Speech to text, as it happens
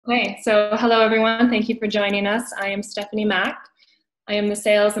Okay, so hello everyone. Thank you for joining us. I am Stephanie Mack. I am the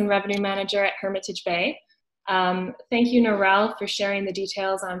Sales and Revenue Manager at Hermitage Bay. Thank you, Norel, for sharing the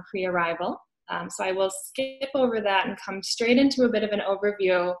details on pre-arrival. So I will skip over that and come straight into a bit of an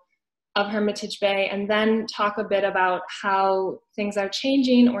overview of Hermitage Bay and then talk a bit about how things are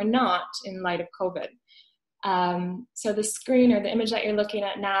changing or not in light of COVID. So the screen or the image that you're looking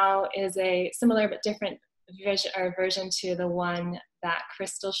at now is a similar but different version to the one that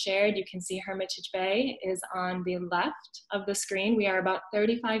Crystal shared. You can see Hermitage Bay is on the left of the screen. We are about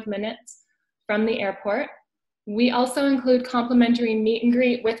 35 minutes from the airport. We also include complimentary meet and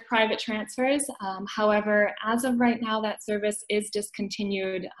greet with private transfers. However, as of right now, that service is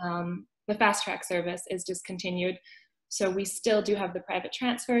discontinued. The fast track service is discontinued. So we still do have the private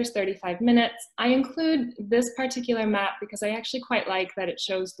transfers, 35 minutes. I include this particular map because I actually quite like that it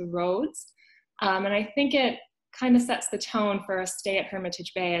shows the roads. And I think it kind of sets the tone for a stay at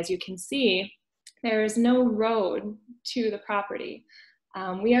Hermitage Bay. As you can see, there is no road to the property.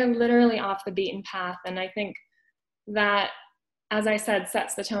 We are literally off the beaten path, and I think that, as I said,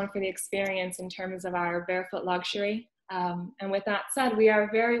 sets the tone for the experience in terms of our barefoot luxury. And with that said, we are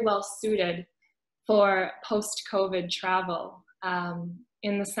very well suited for post-COVID travel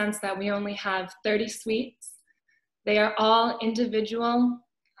in the sense that we only have 30 suites. They are all individual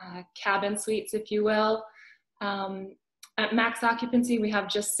cabin suites, if you will. At max occupancy, we have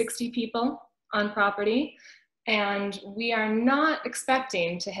just 60 people on property, and we are not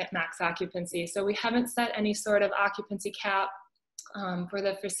expecting to hit max occupancy. So we haven't set any sort of occupancy cap for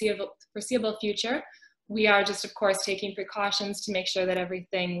the foreseeable future. We are just, of course, taking precautions to make sure that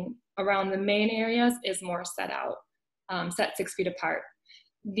everything around the main areas is more set out, set 6 feet apart.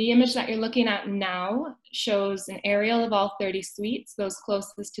 The image that you're looking at now shows an aerial of all 30 suites. Those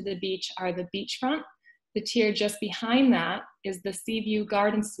closest to the beach are the beachfront. The tier just behind that is the sea view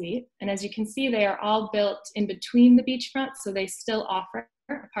garden suite. And as you can see, they are all built in between the beachfront, so they still offer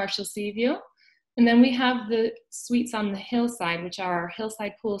a partial sea view. And then we have the suites on the hillside, which are our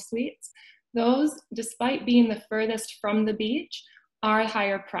hillside pool suites. Those, despite being the furthest from the beach, are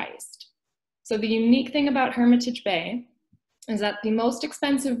higher priced. So the unique thing about Hermitage Bay is that the most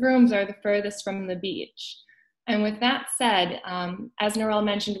expensive rooms are the furthest from the beach. And with that said, as Norel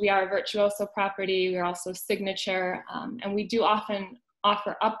mentioned, we are a virtuoso property. We're also signature, and we do often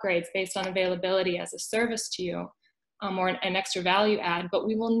offer upgrades based on availability as a service to you, or an extra value add, but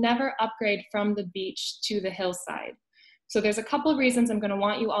we will never upgrade from the beach to the hillside. So there's a couple of reasons I'm going to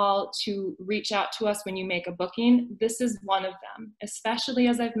want you all to reach out to us when you make a booking. This is one of them, especially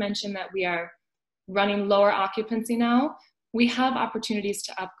as I've mentioned that we are running lower occupancy now. We have opportunities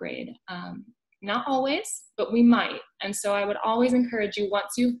to upgrade. Not always, but we might. And so I would always encourage you,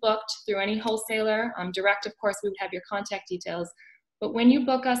 once you've booked through any wholesaler, direct, of course, we would have your contact details. But when you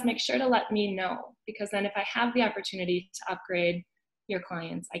book us, make sure to let me know, because then if I have the opportunity to upgrade your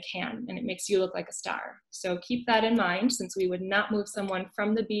clients, I can, and it makes you look like a star. So keep that in mind, since we would not move someone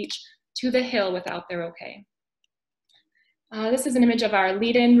from the beach to the hill without their okay. This is an image of our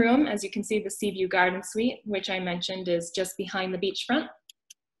lead-in room. As you can see, the sea view garden suite, which I mentioned is just behind the beachfront.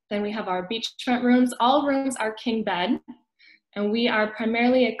 Then we have our beachfront rooms. All rooms are king bed, and we are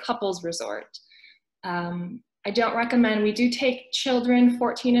primarily a couples resort. I don't recommend, we do take children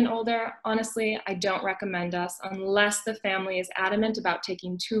 14 and older. Honestly, I don't recommend us unless the family is adamant about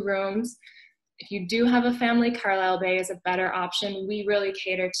taking 2 rooms. If you do have a family, Carlisle Bay is a better option. We really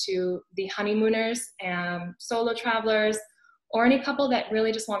cater to the honeymooners and solo travelers, or any couple that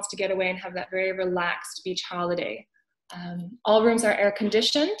really just wants to get away and have that very relaxed beach holiday. All rooms are air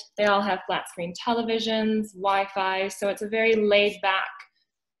conditioned. They all have flat screen televisions, Wi-Fi, so it's a very laid back,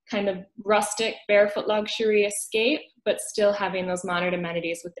 kind of rustic, barefoot luxury escape, but still having those modern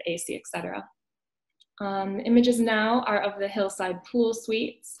amenities with the AC, etc. Images now are of the hillside pool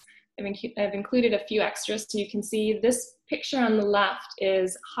suites. I've included a few extras, so you can see this picture on the left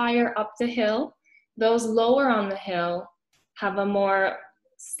is higher up the hill. Those lower on the hill have a more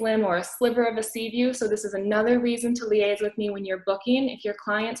slim or a sliver of a sea view. So this is another reason to liaise with me when you're booking. If your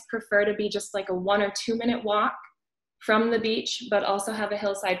clients prefer to be just like a 1 or 2 minute walk from the beach, but also have a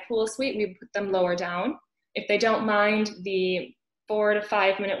hillside pool suite, we put them lower down. If they don't mind the 4 to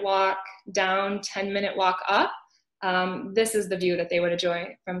 5 minute walk down, 10-minute walk up, this is the view that they would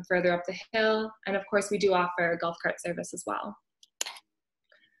enjoy from further up the hill. And of course, we do offer golf cart service as well.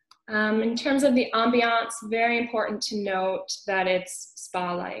 In terms of the ambiance, very important to note that it's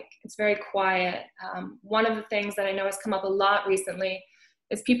spa-like. It's very quiet. One of the things that I know has come up a lot recently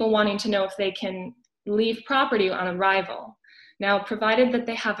is people wanting to know if they can leave property on arrival. Now, provided that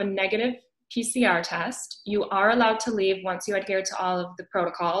they have a negative PCR test. You are allowed to leave once you adhere to all of the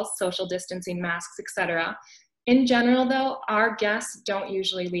protocols, social distancing, masks, etc. In general, though, our guests don't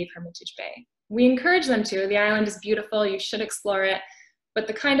usually leave Hermitage Bay. We encourage them to. The island is beautiful. You should explore it. But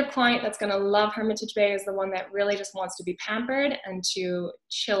the kind of client that's going to love Hermitage Bay is the one that really just wants to be pampered and to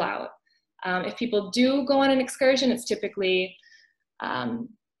chill out. If people do go on an excursion, it's typically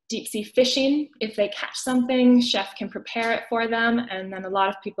deep sea fishing. If they catch something, chef can prepare it for them. And then a lot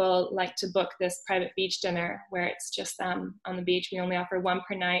of people like to book this private beach dinner where it's just on the beach. We only offer one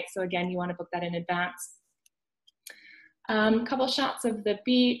per night. So again, you want to book that in advance. A couple shots of the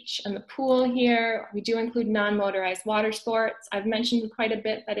beach and the pool here. We do include non-motorized water sports. I've mentioned quite a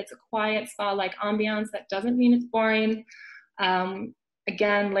bit that it's a quiet spa-like ambiance. That doesn't mean it's boring.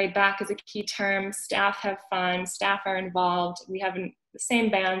 Again, laid back is a key term. Staff have fun, staff are involved. We have the same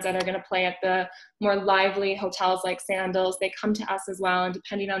bands that are going to play at the more lively hotels like Sandals. They come to us as well, and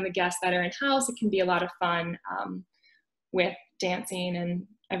depending on the guests that are in-house, it can be a lot of fun with dancing, and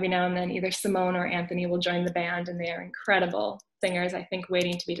every now and then either Simone or Anthony will join the band, and they are incredible singers, I think,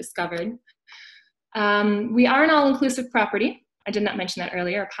 waiting to be discovered. We are an all-inclusive property. I did not mention that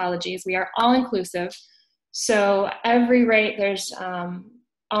earlier, apologies. We are all-inclusive. So every rate, there's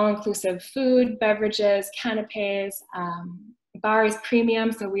all-inclusive food, beverages, canapes, bar is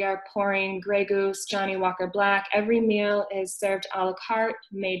premium, so we are pouring Grey Goose, Johnny Walker Black. Every meal is served a la carte,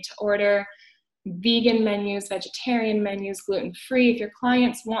 made to order. Vegan menus, vegetarian menus, gluten-free. If your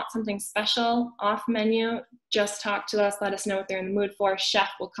clients want something special off menu, just talk to us, let us know what they're in the mood for. Chef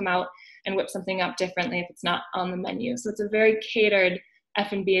will come out and whip something up differently if it's not on the menu. So it's a very catered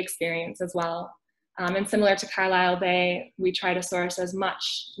F&B experience as well. And similar to Carlisle Bay, we try to source as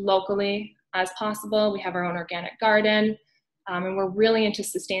much locally as possible. We have our own organic garden, and we're really into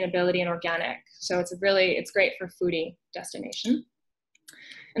sustainability and organic. So it's great for foodie destination.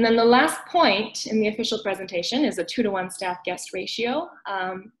 And then the last point in the official presentation is a 2-to-1 staff guest ratio.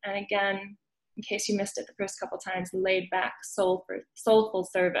 And again, in case you missed it the first couple times, laid back, soulful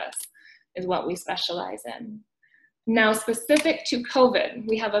service is what we specialize in. Now, specific to COVID,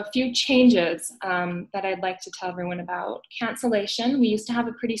 we have a few changes that I'd like to tell everyone about. Cancellation, we used to have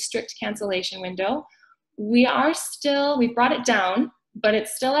a pretty strict cancellation window. We've brought it down, but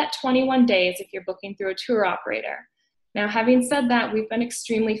it's still at 21 days if you're booking through a tour operator. Now, having said that, we've been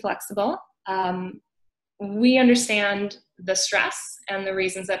extremely flexible. We understand the stress and the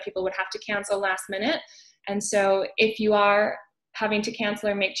reasons that people would have to cancel last minute. And so if you are having to cancel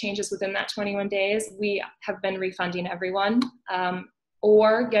or make changes within that 21 days, we have been refunding everyone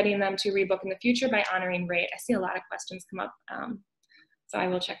or getting them to rebook in the future by honoring rate. I see a lot of questions come up, so I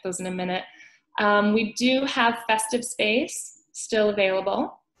will check those in a minute. We do have festive space still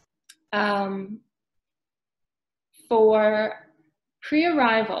available. For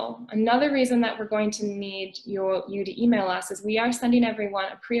pre-arrival, another reason that we're going to need you to email us is we are sending everyone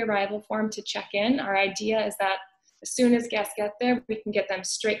a pre-arrival form to check in. Our idea is that as soon as guests get there, we can get them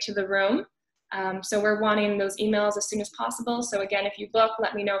straight to the room. So we're wanting those emails as soon as possible. So again, if you book,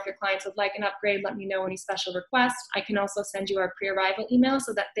 let me know if your clients would like an upgrade. Let me know any special requests. I can also send you our pre-arrival email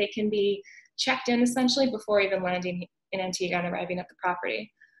so that they can be checked in essentially before even landing in Antigua and arriving at the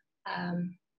property.